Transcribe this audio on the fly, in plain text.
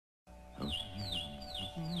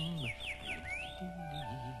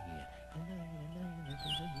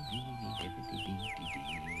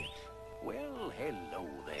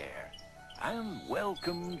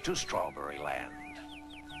welcome to Strawberry Land.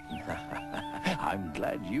 I'm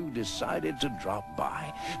glad you decided to drop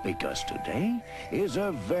by, because today is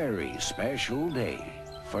a very special day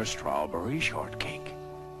for Strawberry Shortcake.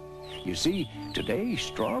 You see, today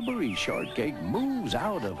Strawberry Shortcake moves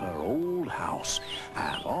out of her old house,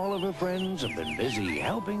 and all of her friends have been busy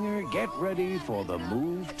helping her get ready for the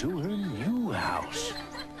move to her new house.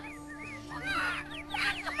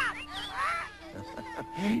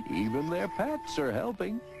 Even their pets are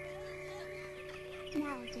helping.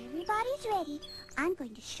 Now that everybody's ready, I'm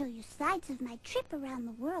going to show you sides of my trip around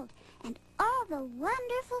the world and all the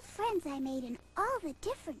wonderful friends I made in all the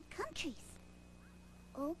different countries.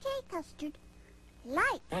 Okay, Custard.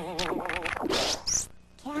 Lights.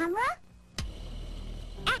 Camera.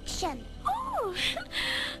 Action. Oh!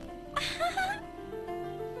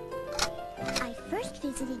 I first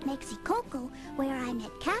visited Mexico, where I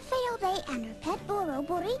met Cafe Olay and her pet burro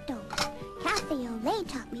Burrito. Cafe Olay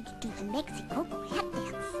taught me to do the Mexico hat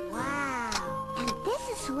dance. Wow! And this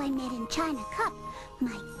is who I met in China Cup,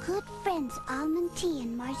 my good friends Almond Tea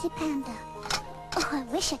and Marzipanda. Oh, I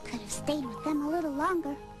wish I could have stayed with them a little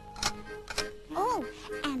longer. Oh,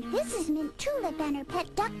 and this is Mint Tulip and her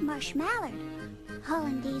pet duck Marsh Mallard.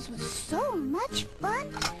 Hollandaise was so much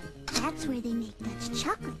fun. That's where they make Dutch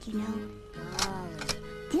chocolate, you know.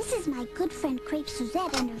 This is my good friend Crepe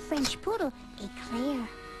Suzette and her French poodle, Eclair.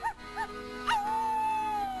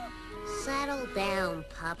 Settle down,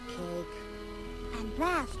 Pupcake. And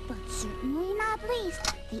last, but certainly not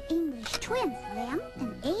least, the English twins, Lamb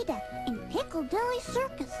and Ada, in Piccadilly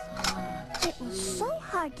Circus. It was so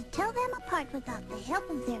hard to tell them apart without the help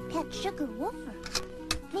of their pet Sugar Woofer.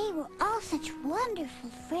 They were all such wonderful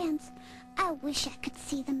friends. I wish I could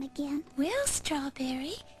see them again. Well,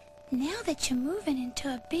 Strawberry, now that you're moving into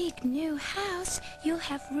a big new house, you'll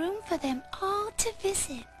have room for them all to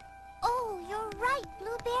visit. Oh, you're right,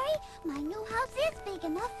 Blueberry. My new house is big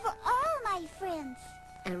enough for all my friends.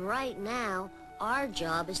 And right now, our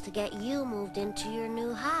job is to get you moved into your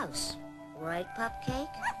new house. Right,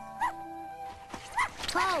 Pupcake?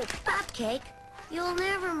 Oh, Pupcake, you'll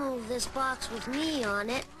never move this box with me on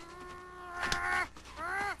it.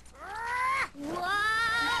 What?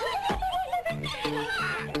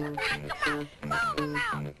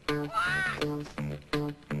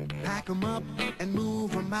 Pack 'em up and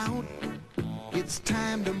move 'em out. It's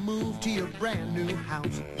time to move to your brand new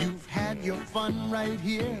house. You've had your fun right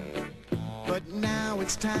here, but now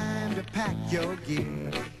it's time to pack your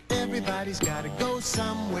gear. Everybody's gotta go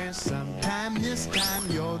somewhere sometime. This time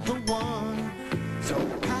you're the one. So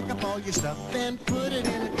pack up all your stuff and put it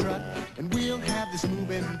in a truck, and we'll have this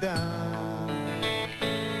moving done.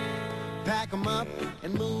 Pack 'em up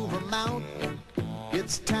and move 'em out.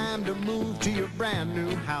 It's time to move to your brand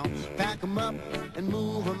new house. Pack 'em up and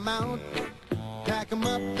move 'em out. Pack 'em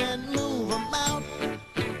up and move 'em out.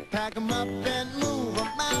 Pack 'em up and move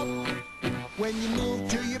 'em out. When you move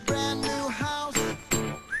to your brand new house.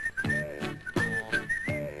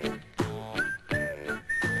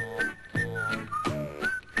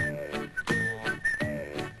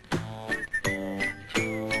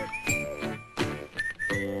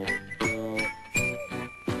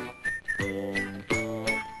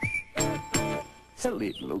 Well,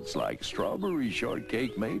 it looks like Strawberry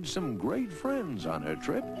Shortcake made some great friends on her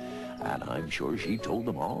trip, and I'm sure she told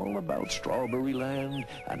them all about Strawberry Land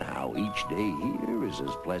and how each day here is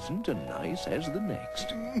as pleasant and nice as the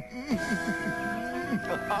next.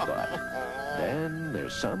 But then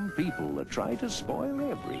there's some people that try to spoil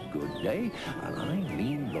every good day, and I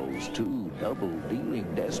mean those two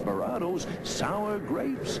double-dealing desperados, Sour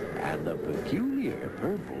Grapes and the peculiar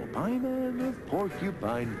purple pieman of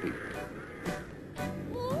Porcupine Peak.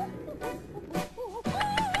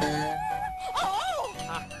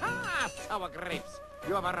 Sour Grapes,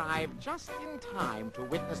 you have arrived just in time to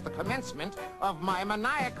witness the commencement of my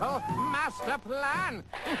maniacal master plan.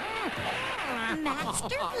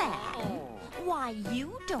 Master plan? Why,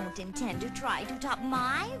 you don't intend to try to top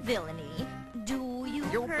my villainy, do you,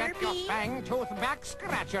 You bet your Herbie? fang-tooth back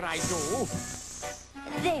scratcher I do.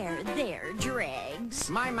 There, Dregs.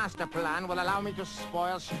 My master plan will allow me to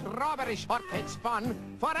spoil Strawberry Shortcake's fun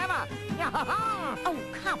forever. Oh,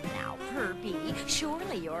 come now, Herbie.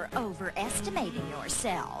 Surely you're overestimating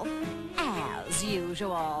yourself. As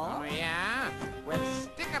usual. Oh, yeah? Well,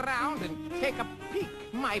 stick around and take a peek.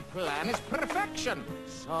 My plan is perfection.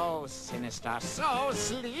 So sinister, so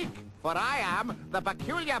sleek. For I am the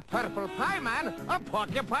peculiar purple pie man of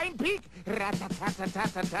Porcupine Peak.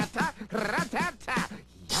 Rat-a-tat-a-tat-a-tat-a, rat-a-tat.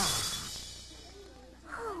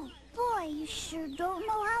 Oh, boy, you sure don't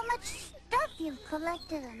know how much stuff you've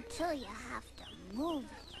collected until you have to move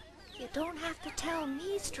it. You don't have to tell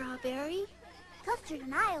me, Strawberry. Custard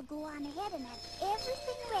and I'll go on ahead and have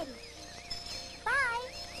everything ready.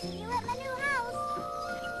 Bye. See you at my new house.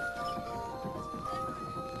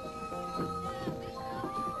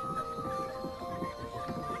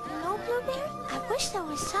 Hello, Blueberry. I wish there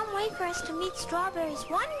was some way for us to meet Strawberry's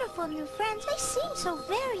wonderful new friends. They seem so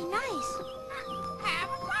very nice. Have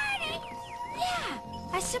a party!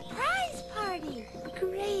 Yeah, a surprise party.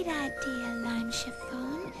 Great idea, Lime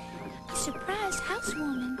Chiffon. A surprise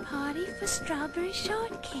housewarming party for Strawberry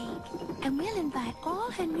Shortcake. And we'll invite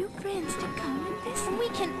all her new friends to come and visit. And we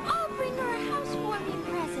can all bring her a housewarming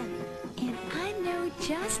present. And I know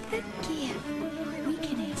just the gift. We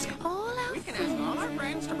can ask all our We can friends. ask all our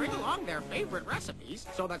friends to bring along their favorite recipes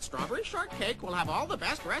so that Strawberry Shortcake will have all the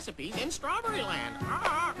best recipes in Strawberry Land.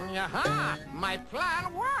 Aha! My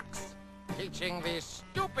plan works! Teaching these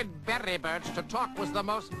stupid berry birds to talk was the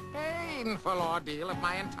most painful ordeal of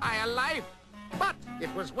my entire life. But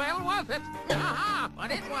it was well worth it. Aha!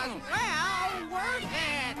 But it was well worth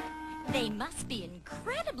it! They must be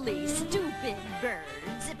incredibly stupid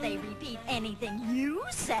birds if they repeat anything you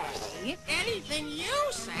say. Anything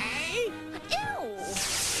you say? Ew!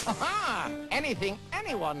 Aha! Anything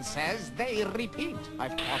anyone says, they repeat.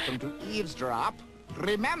 I've taught them to eavesdrop,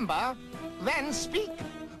 remember, then speak.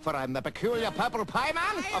 For I'm the peculiar purple pie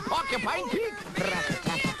man of Porcupine Peak.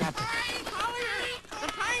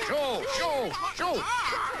 Shoo, shoo, shoo.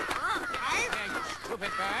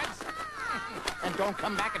 Stupid birds. And don't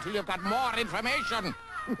come back until you've got more information.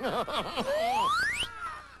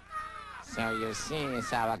 So you see,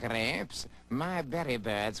 Sour Grapes, my berry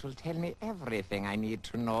birds will tell me everything I need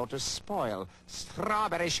to know to spoil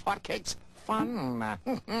Strawberry Shortcake's fun.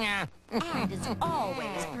 And as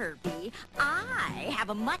always, Perpy, I have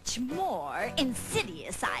a much more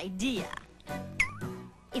insidious idea.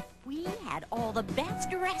 If we had all the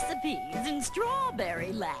best recipes in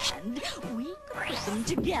Strawberry Land, we could put them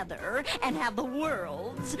together and have the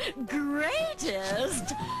world's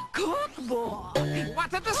greatest cookbook.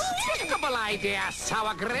 What a despicable idea,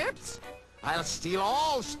 Sour Grapes! I'll steal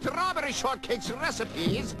all Strawberry Shortcake's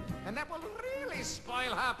recipes, and that will really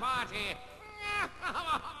spoil her party.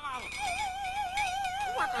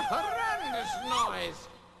 What a horrendous noise!